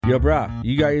Yo, bro,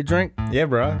 you got your drink? Yeah,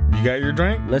 bro. You got your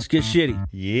drink? Let's get shitty.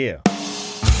 Yeah.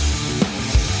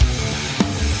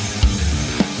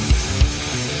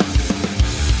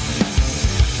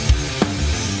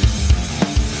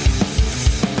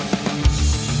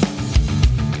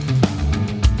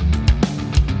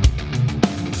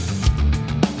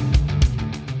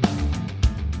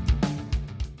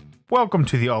 Welcome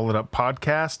to the All It Up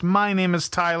podcast. My name is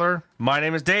Tyler. My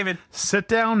name is David. Sit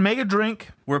down, make a drink.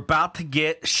 We're about to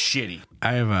get shitty.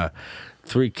 I have a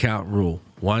 3-count rule.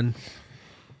 1,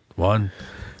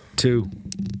 2,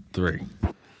 3.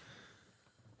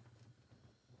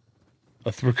 A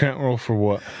 3-count roll for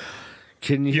what?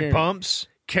 Can you hear Your me? pumps?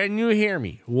 Can you hear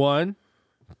me? 1,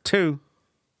 2,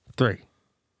 3.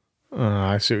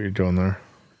 I see what you're doing there.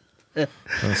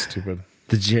 That's stupid.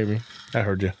 Did you hear me? I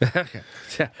heard you. Okay.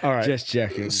 All right. Just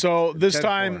checking. So this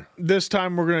 10-4.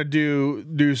 time we're gonna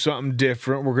do something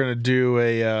different. We're gonna do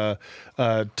a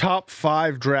top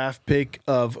 5 draft pick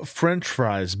of French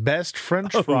fries, best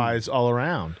French fries all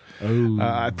around.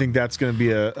 I think that's gonna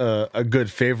be a good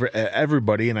favorite at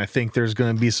everybody, and I think there's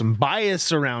gonna be some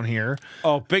bias around here.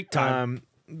 Oh, big time.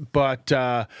 But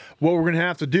what we're gonna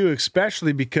have to do,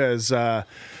 especially because to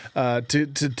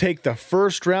take the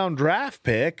first round draft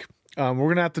pick. We're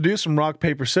going to have to do some rock,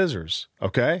 paper, scissors,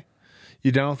 okay?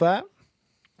 You down with that?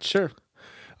 Sure.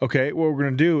 Okay, what we're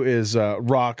going to do is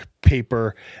rock,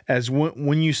 paper, as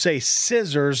when you say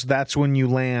scissors, that's when you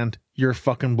land your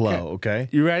fucking blow, okay?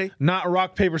 You ready? Not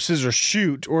rock, paper, scissors,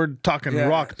 shoot. We're talking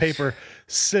rock, paper,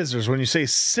 scissors. When you say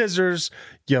scissors,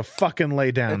 you fucking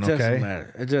lay down, It doesn't okay?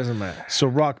 matter. It doesn't matter. So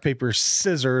rock, paper,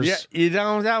 scissors. Yeah, you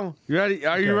down with that one? You ready?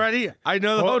 Are you ready? I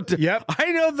know the whole. Yep.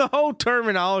 I know the whole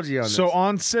terminology on this. So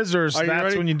on scissors, Are you that's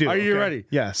ready? when you do it. Are you okay? ready?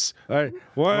 Yes. All right.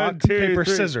 1, Rock, 2, paper,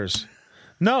 3. scissors.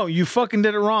 No, you fucking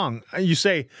did it wrong. You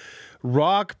say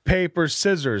rock, paper,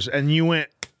 scissors, and you went.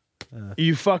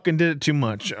 You fucking did it too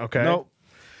much. Okay. Nope.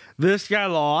 This guy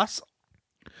lost.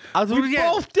 I'll do it We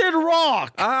again. both did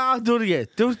rock. I'll do it again.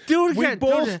 Do it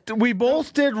again. We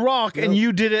both did rock, and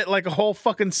you did it like a whole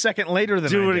fucking second later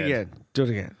than Do I it did. again. Do it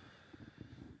again.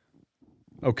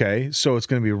 Okay, so it's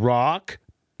going to be rock,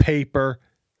 paper,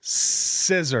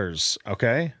 scissors.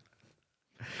 Okay.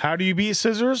 How do you beat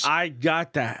scissors? I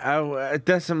got that. It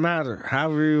doesn't matter.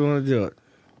 However you want to do it.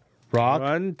 Rock,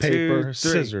 1, 2, paper, 3.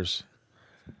 scissors.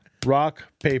 Rock,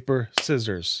 paper,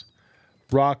 scissors.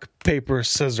 Rock, paper,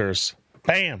 scissors.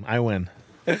 Bam! I win.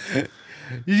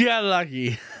 You got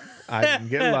lucky. I didn't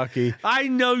get lucky. I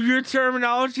know your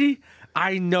terminology.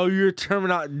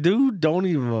 Dude, don't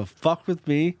even fuck with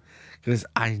me because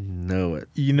I know it.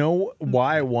 You know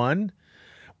why I won?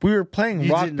 We were playing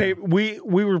You rock didn't know. paper.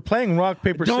 We were playing rock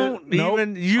paper. Don't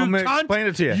even. You I'm gonna cunt. explain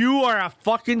it to you. You are a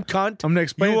fucking cunt. I'm gonna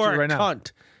explain it to you are right a now.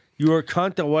 cunt. You are a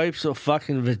cunt that wipes a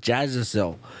fucking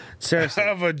vajazzle. Seriously.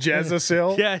 Of a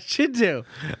Jezzasil. Yes, you do.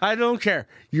 I don't care.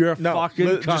 You're a fucking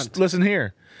cunt. Just listen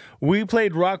here. We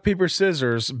played rock paper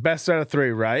scissors. Best out of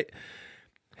 3, right?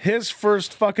 His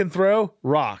first fucking throw,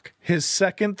 rock. His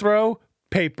second throw,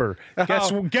 paper.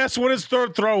 Guess what his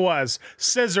third throw was?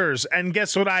 Scissors. And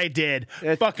guess what I did?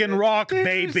 Fucking rock,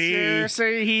 baby.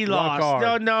 Seriously, he Rock lost.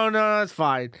 hard. No, that's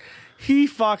fine. He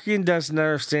fucking doesn't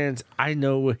understand. I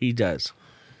know what he does.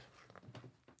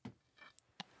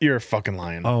 You're fucking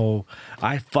lying. Oh,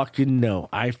 I fucking know.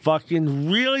 I fucking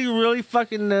really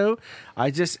fucking know. I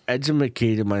just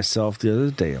educated myself the other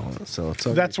day on it, so it's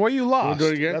okay. That's why you lost. Do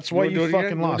it again? That's why wanna do you it fucking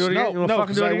again? lost. Do it again? No, fucking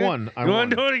because do it I again? won. You want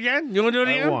to do it again? You want to do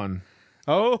it again? I won.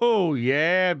 Oh,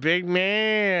 yeah, big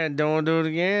man. Don't do it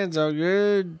again. It's all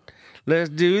good. Let's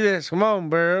do this. Come on,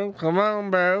 bro. Come on,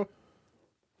 bro.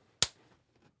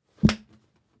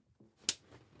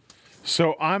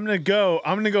 So I'm gonna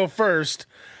go first.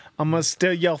 I'm gonna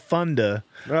steal your thunder.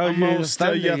 I'm gonna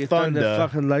steal your thunder.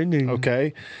 Fucking lightning.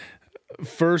 Okay.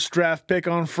 First draft pick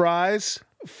on fries.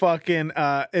 Fucking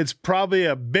it's probably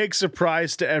a big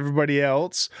surprise to everybody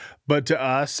else, but to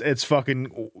us it's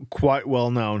fucking quite well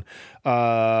known.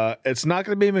 It's not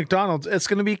gonna be McDonald's, it's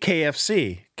gonna be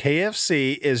KFC.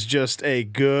 KFC is just a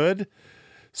good,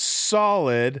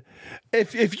 solid.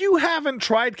 If you haven't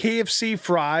tried KFC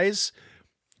fries,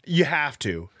 you have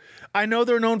to. I know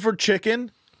they're known for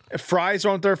chicken. Fries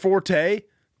aren't their forte.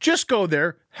 Just go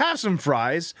there, have some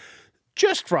fries.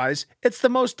 Just fries. It's the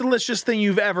most delicious thing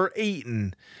you've ever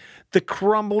eaten. The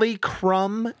crumbly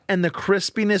crumb and the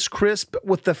crispiness crisp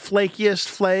with the flakiest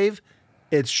flav.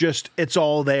 It's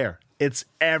all there. It's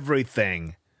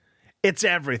everything. It's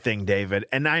everything, David.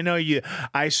 And I know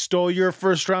I stole your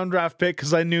first round draft pick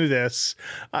because I knew this.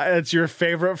 It's your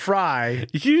favorite fry.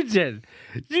 You did.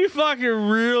 You fucking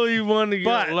really want to get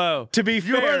But low. to be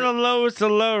You're fair- the lowest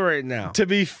of low right now. To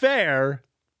be fair,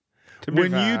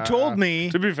 when you told me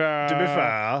To be fair. To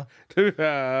be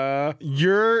fair.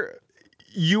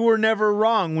 you were never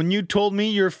wrong. When you told me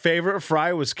your favorite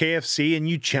fry was KFC and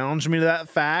you challenged me to that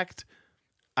fact,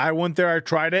 I went there, I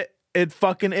tried it. It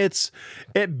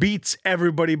beats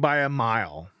everybody by a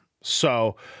mile.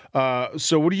 So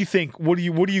what do you think? What do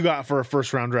you got for a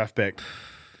first round draft pick?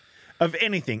 Of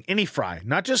anything, any fry,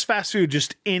 not just fast food,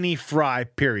 just any fry,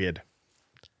 period.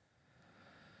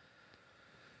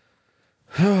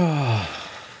 Wow.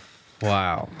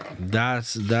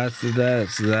 That's definitely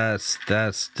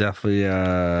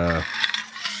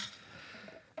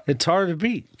it's hard to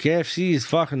beat. KFC is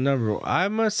fucking number one. I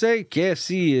must say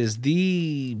KFC is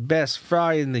the best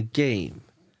fry in the game.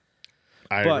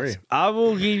 I agree. I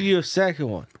will give you a second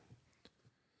one.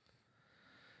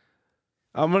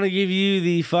 I'm gonna give you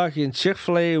the fucking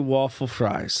Chick-fil-A waffle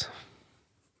fries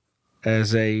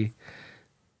as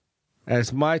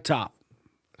my top,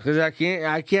 because I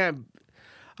can't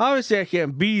obviously I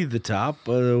can't be the top,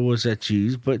 which I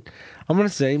choose, but I'm gonna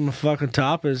say my fucking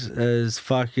top is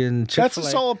fucking Chick-fil-A. That's a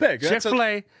solid pick.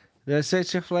 Chick-fil-A. Did I say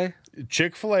Chick-fil-A?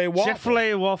 Chick-fil-A waffle.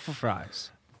 Chick-fil-A waffle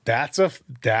fries. That's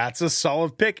a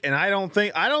solid pick, and I don't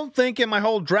think in my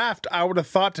whole draft I would have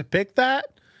thought to pick that.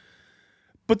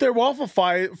 But their waffle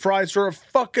fries are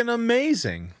fucking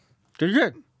amazing. They're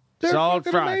good. They're solid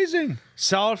fucking fry. amazing.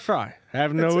 Solid fry. I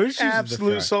have no issues. Absolute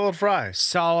with the fry. solid fry.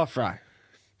 Solid fry.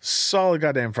 Solid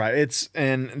goddamn fry.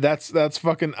 That's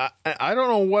fucking. I don't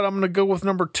know what I'm gonna go with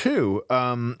number two.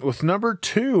 With number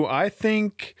two, I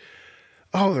think.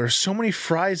 Oh, there's so many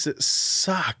fries that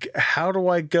suck. How do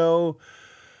I go?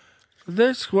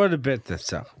 There's quite a bit that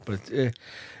suck, but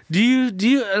do you?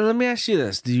 Let me ask you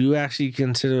this: do you actually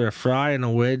consider a fry and a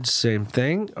wedge same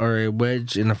thing, or a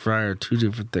wedge and a fry are two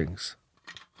different things?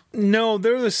 No,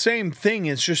 they're the same thing.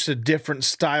 It's just a different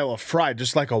style of fry.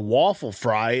 Just like a waffle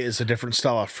fry is a different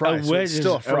style of fry. A so wedge it's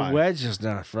still a fry. A wedge is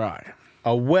not a fry.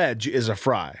 A wedge is a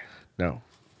fry. No.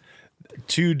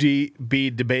 To be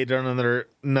debated on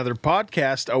another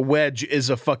podcast, a wedge is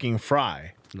a fucking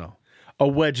fry. No. A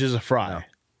wedge is a fry. No.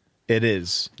 It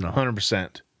is. No.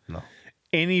 100%. No.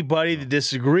 Anybody that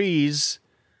disagrees...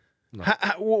 No.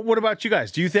 What about you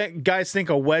guys? Do you guys think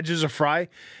a wedge is a fry?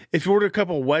 If you order a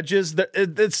couple of wedges,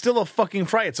 it's still a fucking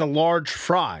fry. It's a large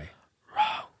fry.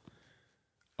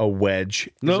 A wedge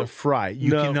is a fry.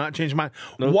 You cannot change my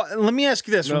mind. Let me ask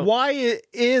you this. Why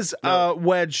is a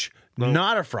wedge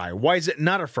not a fry? Why is it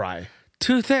not a fry?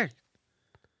 Too thick.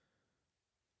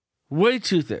 Way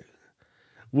too thick.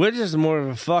 Wedge is more of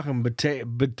a fucking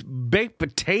baked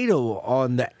potato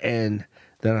on the end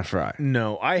than a fry.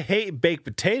 No, I hate baked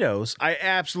potatoes. I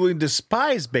absolutely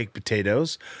despise baked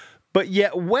potatoes. But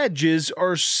yet wedges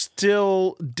are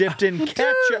still dipped in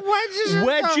ketchup.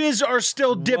 Wedges are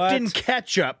still dipped in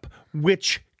ketchup,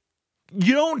 which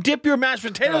you don't dip your mashed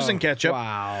potatoes in ketchup.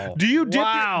 Wow. Do you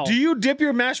dip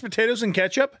your mashed potatoes in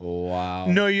ketchup? Wow.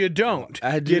 No, you don't.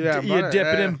 I do that. You dip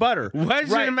it in butter.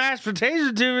 Wedges and mashed potatoes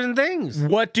are different things.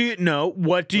 What do you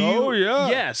Oh,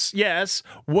 yeah. Yes.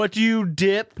 What do you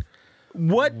dip?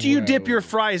 What do you dip your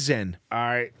fries in? All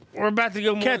right. We're about to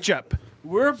go more Ketchup.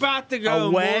 We're about to go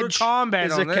A wedge more combat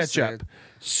is on a this ketchup. shit.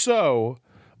 So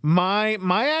my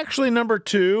actually number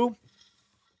two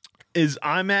is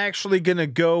I'm actually gonna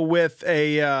go with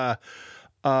a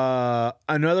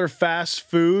another fast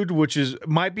food, which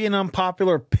might be an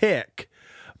unpopular pick,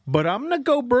 but I'm gonna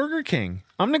go Burger King.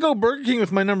 I'm gonna go Burger King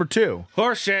with my number two.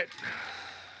 Horse shit.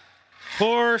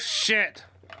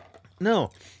 No,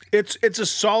 it's a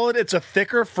solid. It's a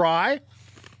thicker fry,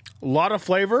 a lot of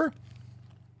flavor.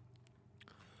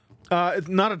 It's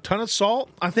not a ton of salt.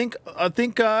 I think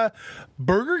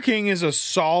Burger King is a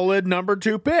solid number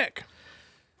two pick.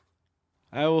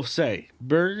 I will say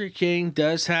Burger King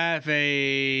does have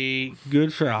a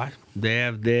good fry. They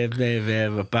have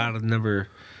about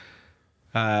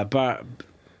about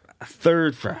a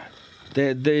third fry.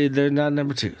 They're not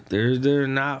number two. They're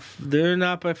not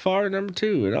by far number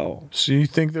two at all. So you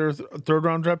think they're a third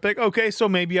round draft pick? Okay, so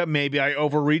maybe I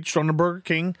overreached on the Burger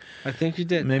King. I think you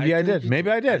did. Maybe I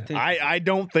did. I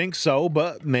don't think so,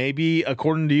 but maybe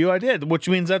according to you, I did. Which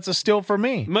means that's a steal for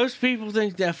me. Most people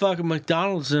think that fucking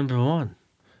McDonald's number one.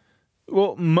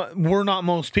 Well, we're not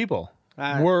most people.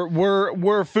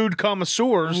 We're food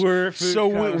connoisseurs.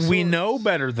 We know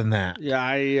better than that.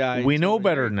 Yeah, we know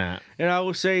better than that. And I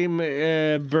will say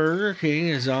Burger King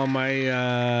is on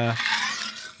my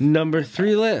number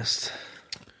 3 list.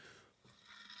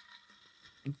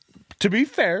 To be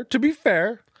fair,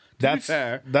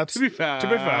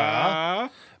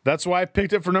 That's why I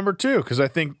picked it for number 2, because I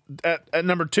think at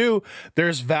number 2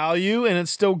 there's value and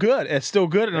it's still good. It's still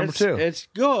good at number 2. It's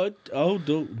good. Oh,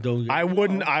 don't. Get I me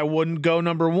wouldn't. wrong. I wouldn't go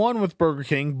number 1 with Burger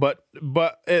King, but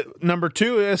number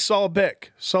 2 is a solid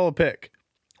pick. Solid pick.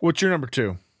 What's your number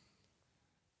 2?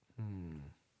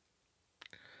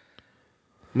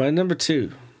 My number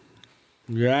 2.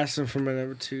 You're asking for my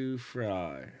number 2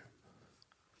 fry.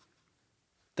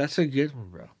 That's a good one,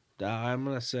 bro. I'm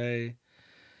gonna say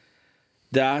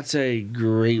that's a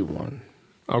great one.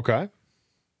 Okay,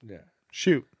 Yeah,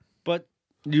 shoot. but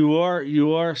you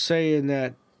are saying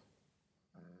that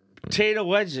potato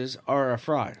wedges are a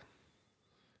fry.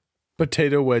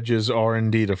 Potato wedges are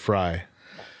indeed a fry.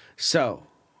 So,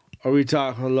 are we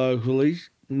talking locally,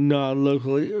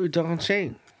 non-locally? Or are we talking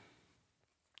chain?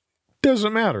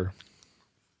 Doesn't matter.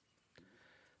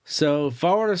 So, if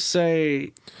I were to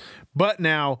say, But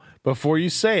now, before you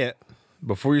say it,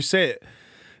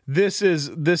 this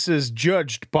is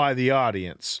judged by the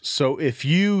audience. So if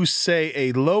you say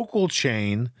a local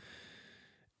chain,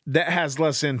 that has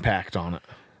less impact on it.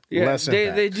 yeah, Less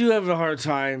impact. they do have a hard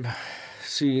time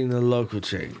seeing the local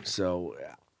chain. So,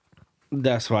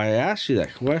 that's why I asked you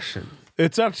that question.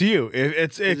 It's up to you.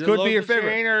 It Is could be local your favorite.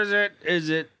 chain or is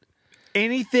it?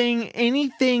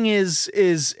 Anything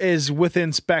is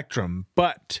within spectrum.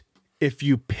 But if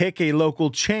you pick a local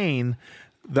chain,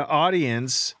 the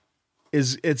audience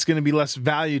it's going to be less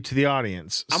value to the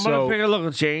audience. I'm gonna pick a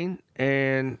local chain,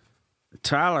 and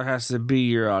Tyler has to be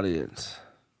your audience.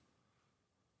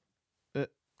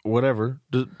 whatever.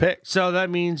 Just pick. So that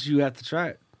means you have to try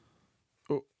it.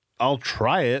 I'll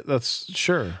try it. That's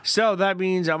sure. So that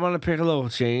means I'm gonna pick a local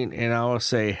chain, and I will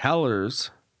say Hellers.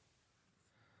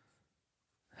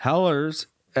 Hellers,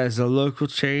 as a local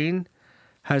chain,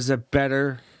 has a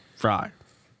better fry,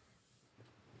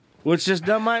 which is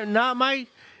not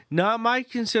my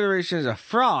consideration as a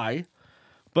fry,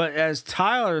 but as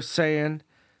Tyler's saying,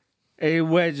 a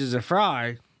wedge is a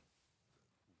fry.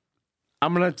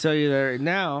 I'm gonna tell you that right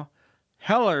now,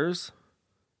 Hellers,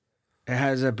 it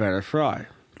has a better fry.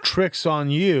 Tricks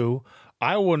on you.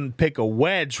 I wouldn't pick a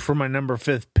wedge for my number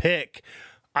 5th pick.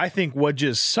 I think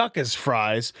wedges suck as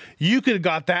fries. You could have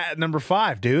got that at number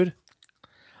 5, dude.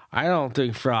 I don't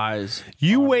think fries.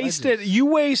 You are wasted. wedges.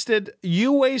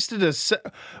 You wasted a.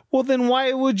 Well, then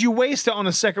why would you waste it on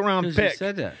a second round 'Cause you pick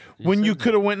said that. when you said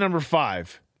could have went number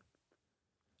 5?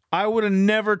 I would have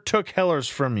never took Hellers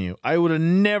from you. I would have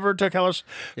never took Hellers.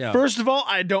 Yeah. First of all,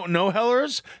 I don't know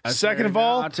Hellers. Second of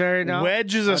all, I'll tell you now.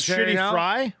 wedge is a I'll tell you shitty now.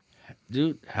 fry. that.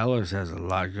 Dude, Hellers has a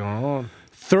lot going on.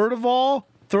 Third of all,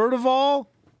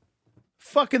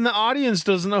 fucking the audience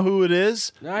doesn't know who it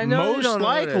is. I know you most don't know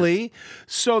who it likely.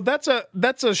 So that's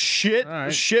a shit All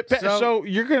right. shit. So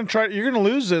you're gonna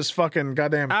lose this fucking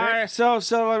goddamn pick. All right, so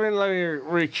let me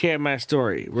recant my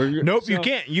story. Nope, you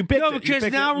can't. You picked No, it. You because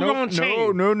picked now it. we're Nope, going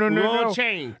chain. No. We're No. going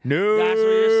chain. No. That's what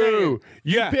you're saying.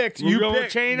 You Yeah, picked. we're You going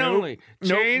picked. chain Nope. only.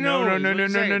 Nope. Chain No. only. No. is No. what No. you're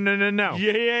No. saying. No.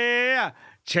 Yeah.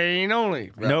 Chain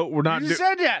only. Bro. No, we're not. You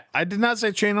said that. I did not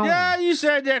say chain only. Yeah, you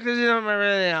said that because you don't remember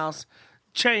anything else.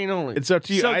 Chain only. It's up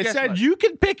to you. So I guess said what? you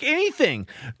could pick anything.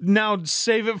 Now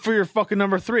save it for your fucking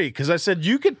number 3 because I said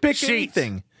you could pick Sheets.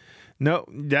 anything. No,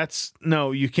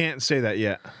 you can't say that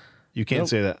yet. You can't Nope.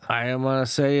 say that. I am gonna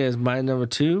say is my number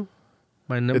 2.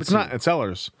 My number It's 2. not. It's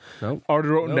Ellers. Nope. Already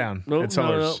wrote them Nope. down. Nope. It's No,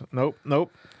 Ellers.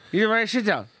 Nope. You write shit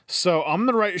down. So I'm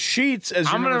gonna write Sheets as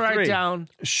your I'm number gonna write 3. down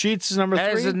Sheets is number 3.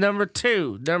 as a number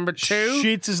 2. Number 2.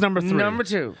 Sheets is number 3. Number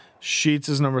 2. Sheets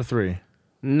is number 3.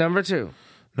 Number 2.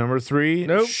 Number 3.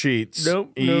 Nope. Sheets.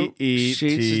 Nope. E-E-T-Z.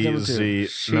 Sheets is number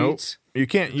 2. Nope. Sheets. You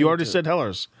can't. You already said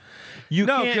Hellers. You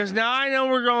No, can't. because now I know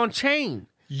we're going chain.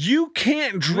 You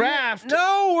can't draft.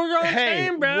 No, we're going Hey,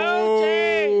 chain, bro.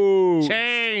 whoa.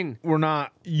 Chain. We're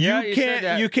not. You Yeah, you said can't.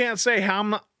 that. You can't say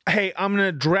hey, I'm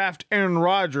gonna draft Aaron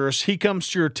Rodgers. He comes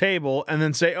to your table and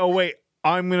then say, oh wait,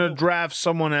 I'm gonna draft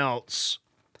someone else.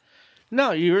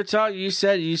 No, you were talking. You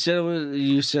said it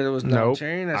was not Nope.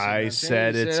 chain. I not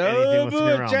said chain. You it's said, anything within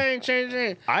your realm.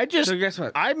 Chain. I just. So guess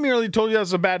what? I merely told you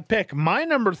that's a bad pick. My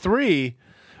number 3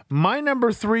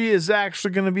 is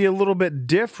actually going to be a little bit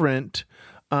different.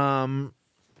 I'm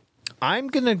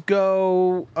gonna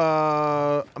go.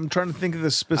 I'm trying to think of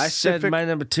the specific. I said my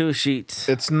number 2 is Sheets.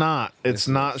 It's not. It's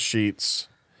not Sheets.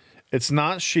 It's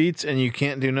not Sheets, and you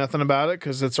can't do nothing about it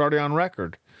because it's already on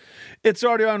record. It's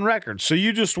already on record. So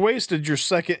you just wasted your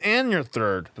second and your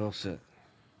third. Bullshit.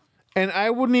 And I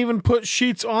wouldn't even put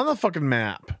Sheets on the fucking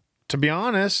map, to be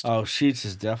honest. Oh, Sheets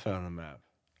is definitely on the map.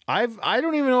 I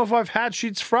don't even know if I've had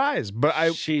Sheets fries, but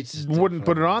I Sheets is wouldn't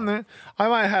put it definitely on there. I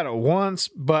might have had it once,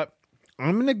 but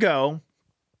I'm gonna go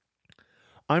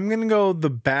the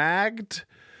bagged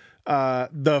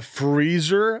the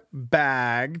freezer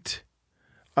bagged.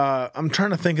 I'm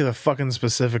trying to think of the fucking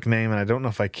specific name, and I don't know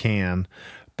if I can,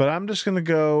 but I'm just gonna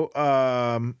go.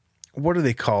 What do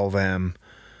they call them?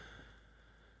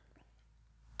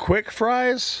 Quick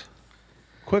fries.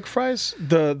 Quick fries.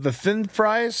 The thin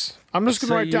fries. I'm just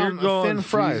gonna write down thin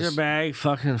fries. Freezer bag,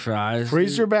 fucking fries.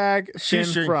 Freezer bag, thin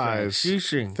Shoestring fries.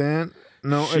 Shoestring. Thin.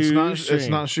 No, it's not. It's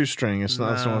not shoestring. It's not.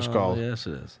 That's not what it's called. Yes,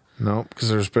 it is. No, because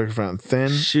there's big fat thin.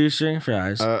 Shoestring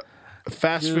fries.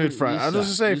 Fast food fries. I was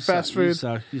just gonna say fast food.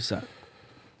 You suck.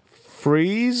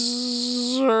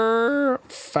 Freezer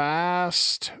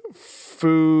fast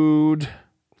food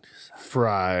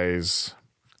fries.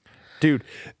 Dude,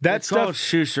 that It's called stuff.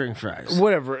 shoestring fries.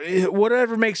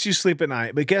 Whatever makes you sleep at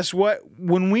night. But guess what?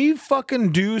 When we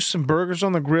fucking do some burgers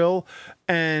on the grill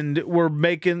and we're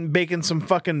baking some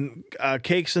fucking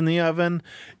cakes in the oven,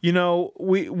 you know,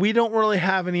 we don't really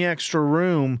have any extra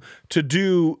room to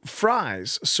do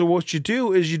fries. So what you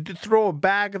do is you throw a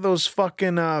bag of those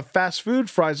fucking fast food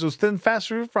fries, those thin fast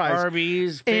food fries.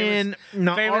 Arby's. And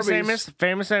not Arby's.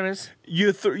 Famous.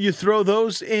 You throw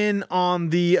those in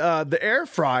on the air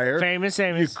fryer. Famous.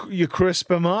 You crisp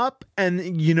them up,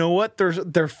 and you know what?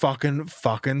 They're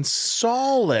fucking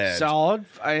solid. Solid.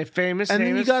 Famous. And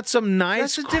then you got some nice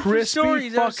That's a different crispy story,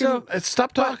 though, fucking.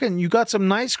 Stop talking. You got some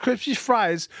nice crispy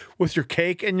fries with your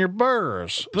cake and your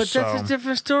burgers. But that's a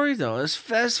different story, though. It's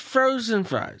frozen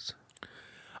fries.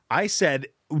 I said,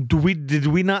 did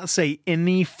we not say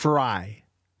any fry?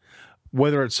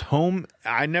 Whether it's home,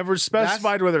 I never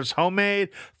specified whether it's homemade,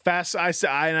 fast. I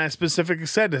specifically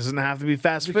said it doesn't have to be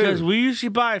fast food Because we usually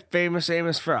buy Famous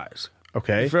Amos fries.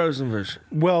 Okay. The frozen version.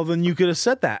 Well, then you could have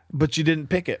said that, but you didn't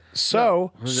pick it.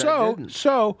 So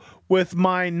with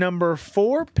my number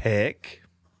 4 pick,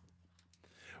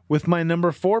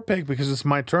 because it's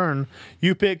my turn,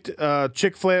 you picked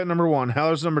Chick-fil-A at number 1,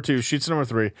 Heller's number 2, Sheetz number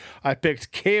 3. I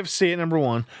picked KFC at number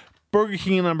 1, Burger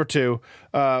King at number 2,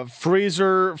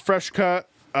 freezer fresh cut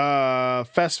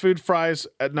fast food fries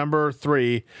at number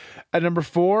 3. At number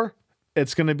 4,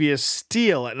 it's going to be a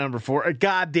steal at number 4, a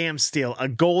goddamn steal, a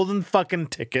golden fucking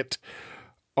ticket.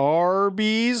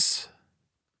 Arby's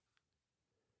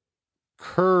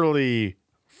curly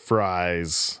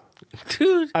fries.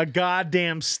 Dude. A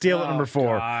goddamn steal at number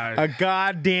 4. God. A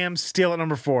goddamn steal at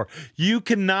number 4. You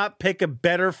cannot pick a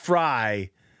better fry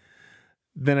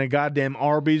than a goddamn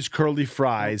Arby's curly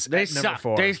fries They at number suck.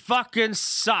 4. They fucking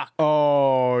suck.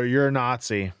 Oh, you're a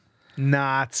Nazi.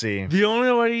 The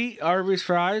only way to eat Arby's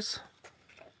fries,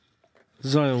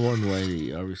 there's only one way to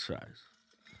eat Arby's fries.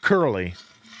 Curly.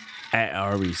 At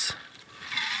Arby's.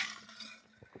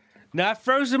 Not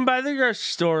frozen by the grocery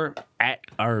store, at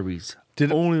Arby's.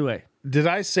 Only way. Did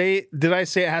I say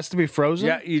it has to be frozen?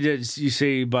 Yeah, you did. You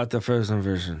say you bought the frozen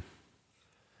version.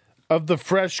 Of the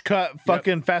fresh cut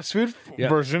fucking fast food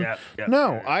version? Yep.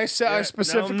 No, I said I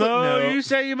specifically No, you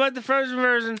say you bought the frozen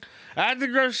version at the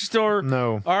grocery store.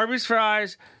 No. Arby's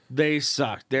fries, they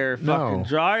suck. They're fucking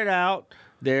dried out.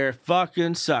 They're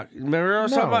fucking suck. Remember I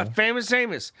was talking about Famous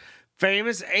Amos?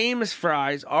 Famous Amos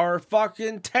fries are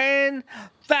fucking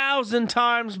 10,000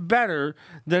 times better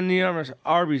than the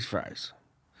Arby's fries.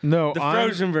 No, The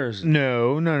frozen version.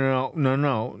 No.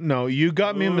 You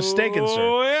got me mistaken, sir.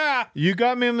 Oh, yeah. You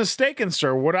got me mistaken,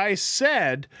 sir. What I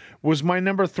said was my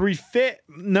number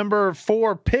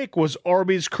 4 pick was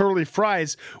Arby's curly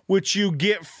fries, which you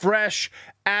get fresh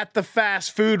at the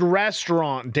fast food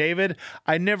restaurant, David.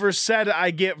 I never said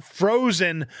I get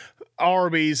frozen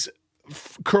Arby's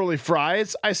curly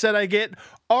fries. I said I get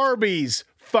Arby's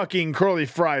fucking curly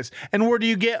fries. And where do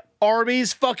you get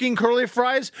Arby's fucking curly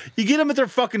fries? You get them at their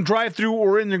fucking drive-thru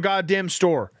or in their goddamn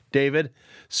store, David.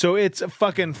 So it's a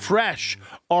fucking fresh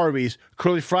Arby's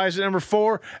curly fries at number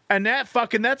 4, and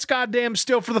that's goddamn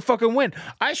still for the fucking win.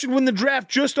 I should win the draft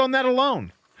just on that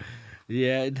alone.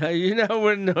 Yeah, no, you know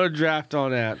we're no draft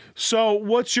on that. So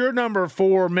what's your number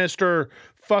 4, Mr.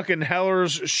 fucking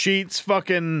Heller's Sheetz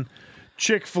fucking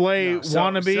Chick-fil-A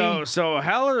wannabe? So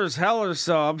Heller's,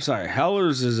 I'm sorry,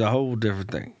 Heller's is a whole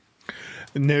different thing.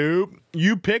 Nope.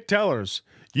 You picked Heller's.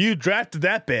 You drafted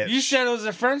that bitch. You said it was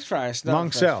a French fry. It's not Long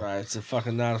a French sell. fry. It's a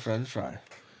fucking not a French fry.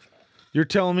 You're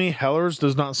telling me Heller's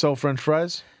does not sell French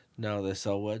fries? No, they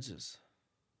sell wedges.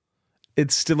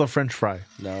 It's still a French fry.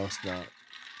 No, it's not.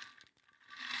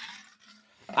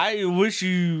 I wish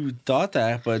you thought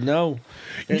that, but no.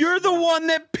 You're the one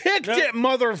that picked it,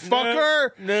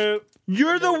 motherfucker. No.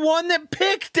 You're the one that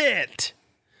picked it.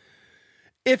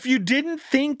 If you didn't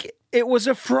think it was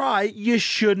a fry, you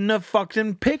shouldn't have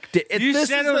fucking picked it. You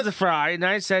said it was a fry, and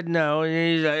I said no, and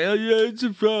he's like, oh yeah, it's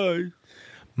a fry.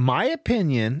 My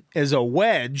opinion is a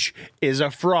wedge is a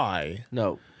fry.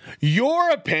 No. Your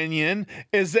opinion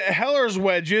is that Heller's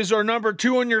wedges are number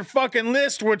 2 on your fucking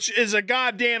list, which is a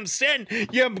goddamn sin,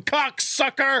 you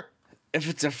cocksucker. If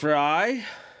it's a fry,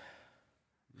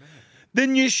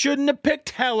 Then you shouldn't have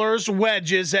picked Heller's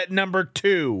wedges at number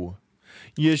 2.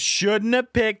 You shouldn't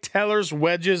have picked Heller's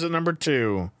wedges at number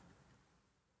 2.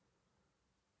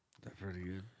 they're pretty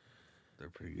good. They're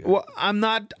pretty good. Well,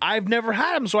 I've never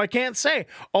had them, so I can't say.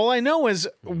 All I know is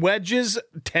wedges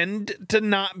tend to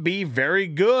not be very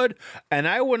good, and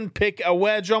I wouldn't pick a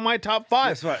wedge on my top 5.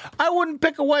 Guess what? I wouldn't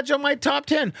pick a wedge on my top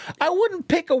 10. I wouldn't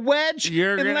pick a wedge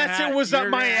unless it was up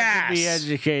my ass. To be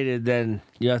educated, then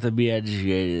you have to be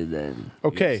educated. Then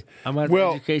Okay, yes. I'm going to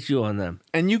educate you on them.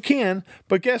 and you can,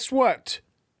 but guess what?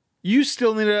 You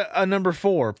still need a number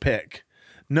 4 pick.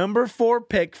 Number 4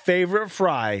 pick, favorite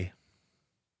fry.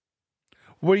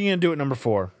 What are you going to do at number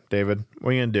 4, David?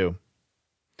 What are you going to do?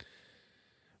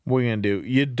 What are you going to do?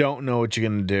 You don't know what you're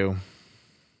going to do.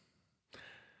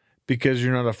 Because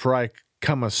you're not a fry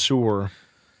connoisseur.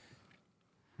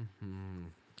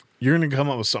 You're going to come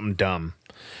up with something dumb.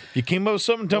 You came up with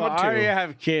something dumb Well, at 2. I already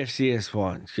have KFC as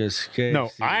one. Just KFC No,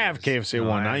 I have KFC at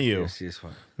 1, I not have you. KFC as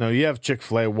one. No, you have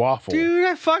Chick-fil-A waffle. Dude,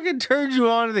 I fucking turned you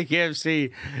on to the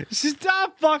KFC.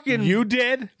 Stop fucking. You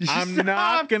did? I'm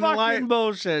not going to lie.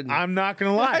 Bullshit. I'm not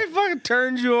going to lie. I fucking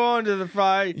turned you on to the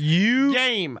fry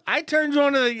game. I turned you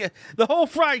on to the whole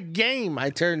fry game.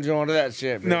 I turned you on to that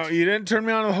shit. Bitch. No, you didn't turn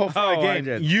me on to the whole fry Oh, I game.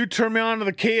 did. You turned me on to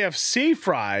the KFC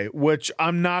fry, which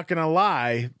I'm not going to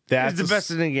lie. That's it's the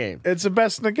best in the game. It's the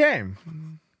best in the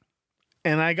game.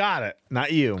 And I got it,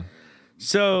 not you.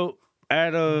 So,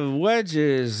 out of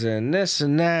wedges and this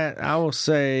and that, I will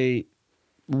say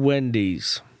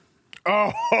Wendy's.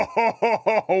 Oh,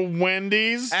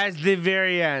 Wendy's? As the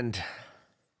very end.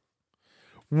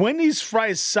 Wendy's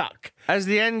fries suck. As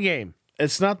the end game.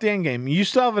 It's not the end game. You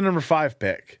still have a number 5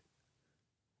 pick.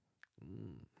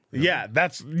 Yeah,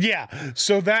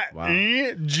 so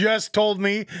that just told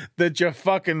me that you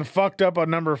fucking fucked up a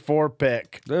number 4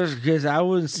 pick. Because I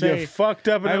wouldn't say You fucked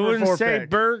up a I number 4 wouldn't say pick.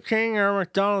 Burger King or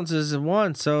McDonald's is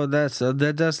one, so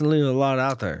that doesn't leave a lot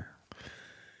out there.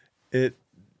 It's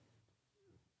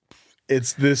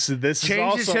this is Change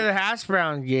also it to the hash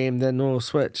brown game, then we'll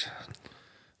switch.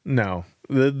 No.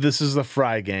 This is the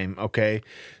fry game, okay?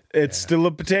 It's still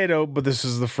a potato, but this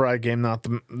is the fry game, not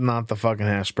the fucking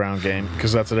hash brown game,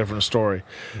 because that's a different story.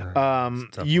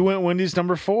 You went Wendy's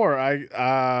number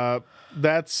 4.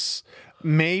 That's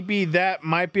maybe that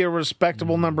might be a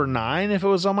respectable number 9 if it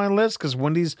was on my list, because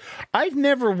Wendy's. I've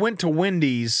never went to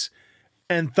Wendy's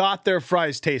and thought their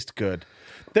fries taste good.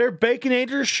 Their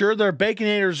Baconators, sure, their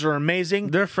Baconators are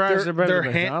amazing. Their fries are better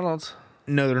than McDonald's.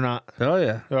 No, they're not. Oh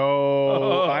yeah.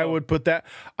 Oh, I would put that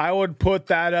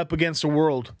up against the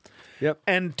world. Yep.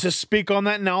 And to speak on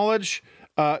that knowledge,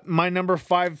 my number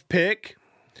 5 pick,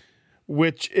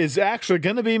 which is actually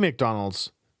going to be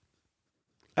McDonald's,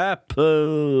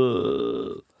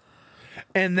 Apple.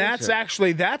 and that's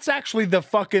actually the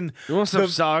fucking You want some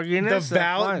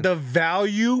sogginess? the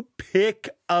value pick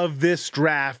of this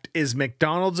draft is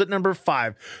McDonald's at number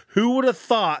 5. Who would have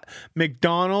thought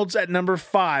McDonald's at number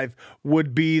 5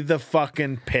 would be the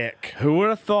fucking pick? Who would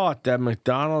have thought that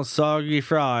McDonald's soggy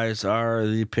fries are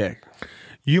the pick?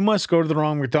 You must go to the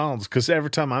wrong McDonald's, because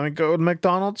every time I go to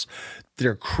McDonald's,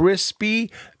 they're crispy,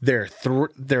 they're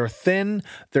thin,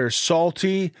 they're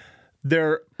salty,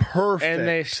 they're perfect. And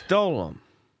they stole them.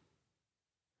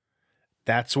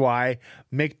 That's why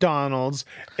McDonald's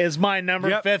is my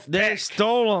number 5th pick. They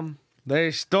stole them.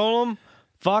 They stole them.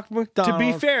 Fuck To McDonald's.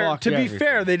 be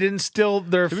fair, they didn't steal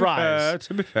their fries.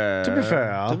 To be fair.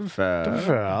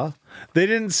 They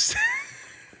didn't.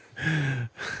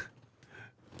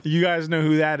 You guys know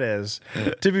who that is.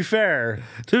 To be fair,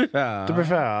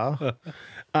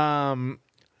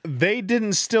 they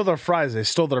didn't steal their fries. They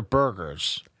stole their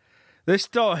burgers. They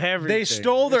stole everything. They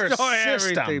stole their everything,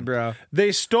 system, bro.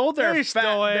 They stole their They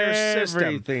stole their system,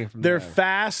 everything from their them.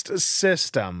 fast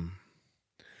system,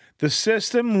 the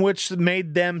system which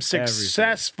made them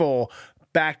successful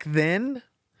back then.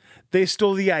 They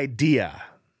stole the idea,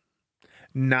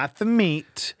 not the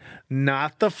meat,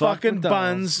 not the fucking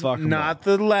McDonald's. buns, Fuck 'em not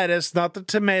the lettuce, not the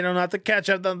tomato, not the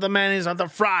ketchup, not the mayonnaise, not the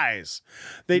fries.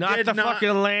 They Not did the not.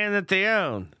 fucking land that they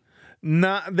own.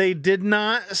 They did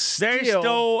not steal. They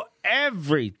stole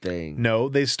everything. No,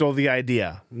 they stole the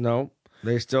idea. No,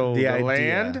 they stole The the idea.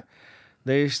 land.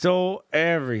 They stole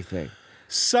everything.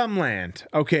 Some land.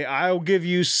 Okay, I'll give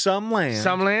you some land.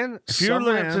 Some land. If you're Some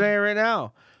looking land. today right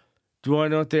now, do you want to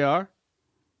know what they are?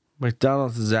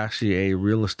 McDonald's is actually a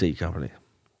real estate company.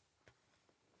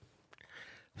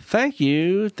 Thank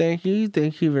you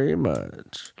very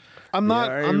much. I'm not.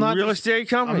 They are I'm a not real estate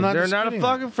company. I'm not They're not a disputing that.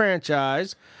 fucking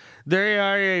franchise. They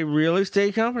are a real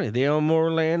estate company. They own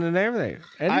more land than everything.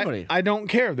 Anybody. I don't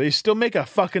care. They still make a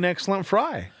fucking excellent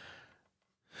fry.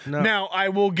 No. Now I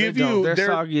will give They don't. you. They're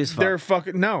soggy as fuck. They're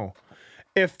fucking no.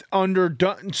 If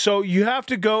underdone, so you have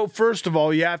to go. First of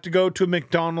all, you have to go to a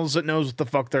McDonald's that knows what the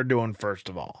fuck they're doing. First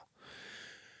of all,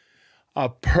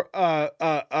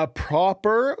 a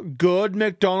proper good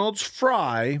McDonald's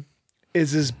fry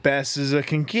is as best as it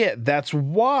can get. That's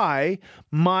why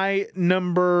my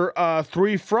number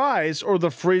 3 fries, or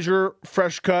the freezer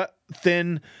fresh cut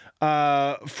thin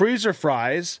freezer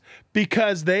fries,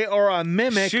 because they are a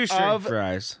mimic Shoestring of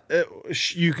fries.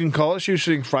 you can call it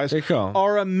shoestring fries. They call 'em.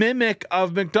 Are a mimic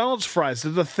of McDonald's fries.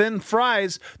 They're the thin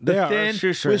fries, They the are thin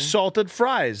shoestring. with salted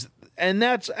fries, and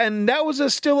that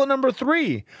was still at number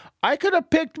 3. I could have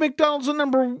picked McDonald's at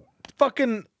number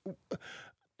fucking.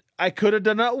 I could have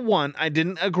done it at 1. I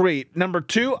didn't agree. Number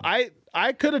 2, I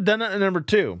could have done it at number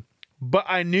 2. But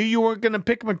I knew you weren't going to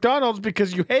pick McDonald's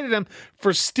because you hated them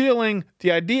for stealing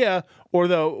the idea or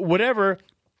the whatever.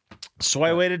 So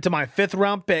I waited to my 5th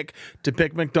round pick to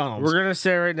pick McDonald's. We're gonna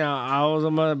say right now,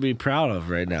 I'm gonna be proud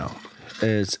of right now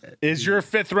is Your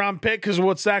 5th round pick? Because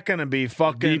what's that going to be?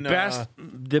 Fucking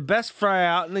the best fry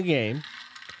out in the game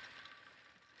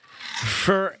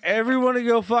for everyone to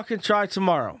go fucking try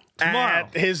tomorrow.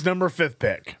 at his number 5th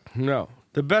pick. No,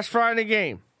 the best fry in the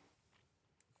game.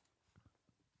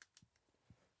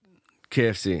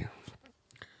 KFC.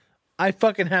 I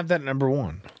fucking have that at number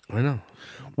 1. I know.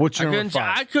 What's your number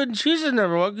 5? I couldn't choose a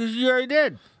number 1 because you already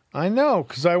did. I know,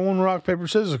 because I won rock, paper,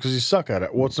 scissors because you suck at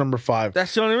it. What's number 5?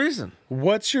 That's the only reason.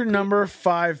 What's your number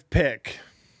 5 pick?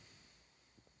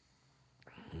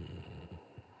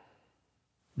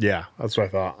 Yeah, that's what I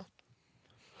thought.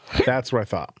 That's what I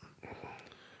thought.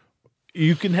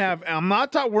 You can have.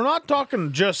 We're not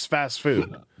talking just fast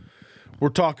food. We're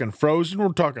talking frozen.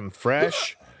 We're talking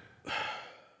fresh.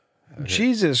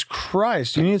 Jesus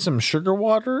Christ! You need some sugar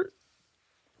water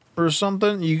or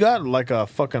something. You got like a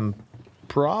fucking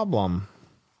problem.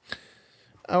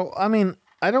 Oh, I mean,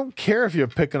 I don't care if you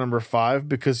pick a number 5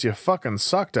 because you fucking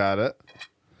sucked at it.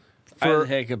 I had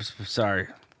hiccups. Sorry.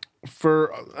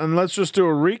 And let's just do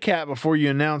a recap before you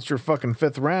announce your fucking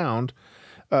 5th round.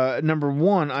 Number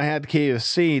 1, I had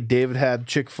KFC. David had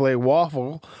Chick-fil-A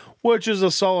waffle, which is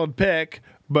a solid pick,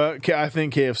 but I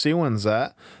think KFC wins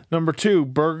that. Number 2,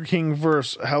 Burger King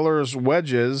versus Heller's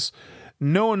wedges.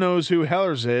 No one knows who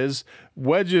Heller's is.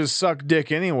 Wedges suck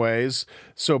dick anyways.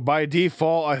 So by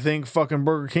default, I think fucking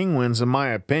Burger King wins in my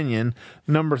opinion.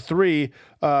 Number 3,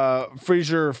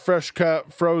 freezer fresh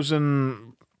cut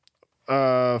frozen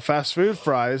fast food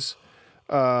fries.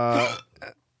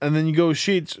 And then you go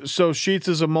Sheetz. So Sheetz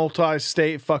is a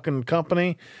multi-state fucking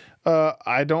company.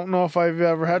 I don't know if I've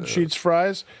ever had Sheetz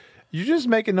fries. You just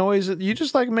make a noise. You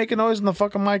just like making noise in the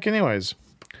fucking mic anyways.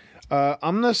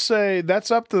 I'm going to say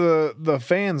that's up to the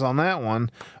fans on that one.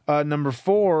 Number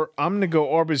 4, I'm going to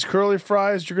go Arby's curly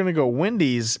fries. You're going to go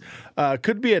Wendy's.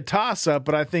 Could be a toss-up,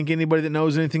 but I think anybody that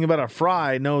knows anything about a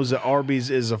fry knows that Arby's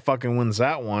is a fucking wins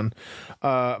that one.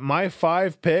 My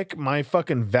 5 pick, my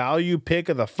fucking value pick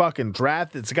of the fucking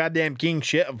draft, it's goddamn king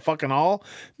shit of fucking all,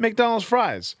 McDonald's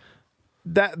fries.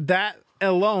 That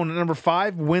alone at number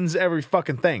 5 wins every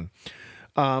fucking thing.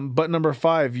 But number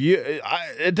 5,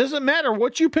 it doesn't matter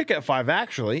what you pick at 5.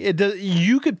 Actually,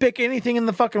 you could pick anything in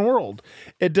the fucking world.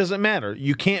 It doesn't matter.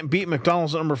 You can't beat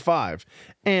McDonald's at number 5,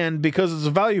 and because it's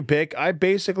a value pick, I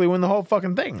basically win the whole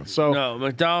fucking thing. So No,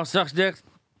 McDonald's sucks dick.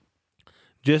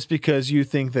 just because you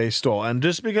think they stole, and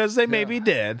just because they maybe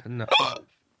did, No.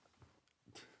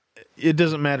 it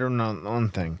doesn't matter on one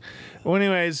thing. Well,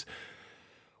 anyways.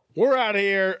 We're out of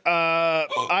here.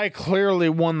 I clearly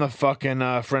won the fucking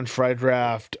French fry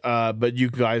draft, but you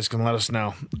guys can let us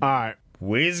know. All right.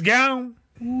 We's gone.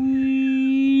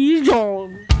 He's gone.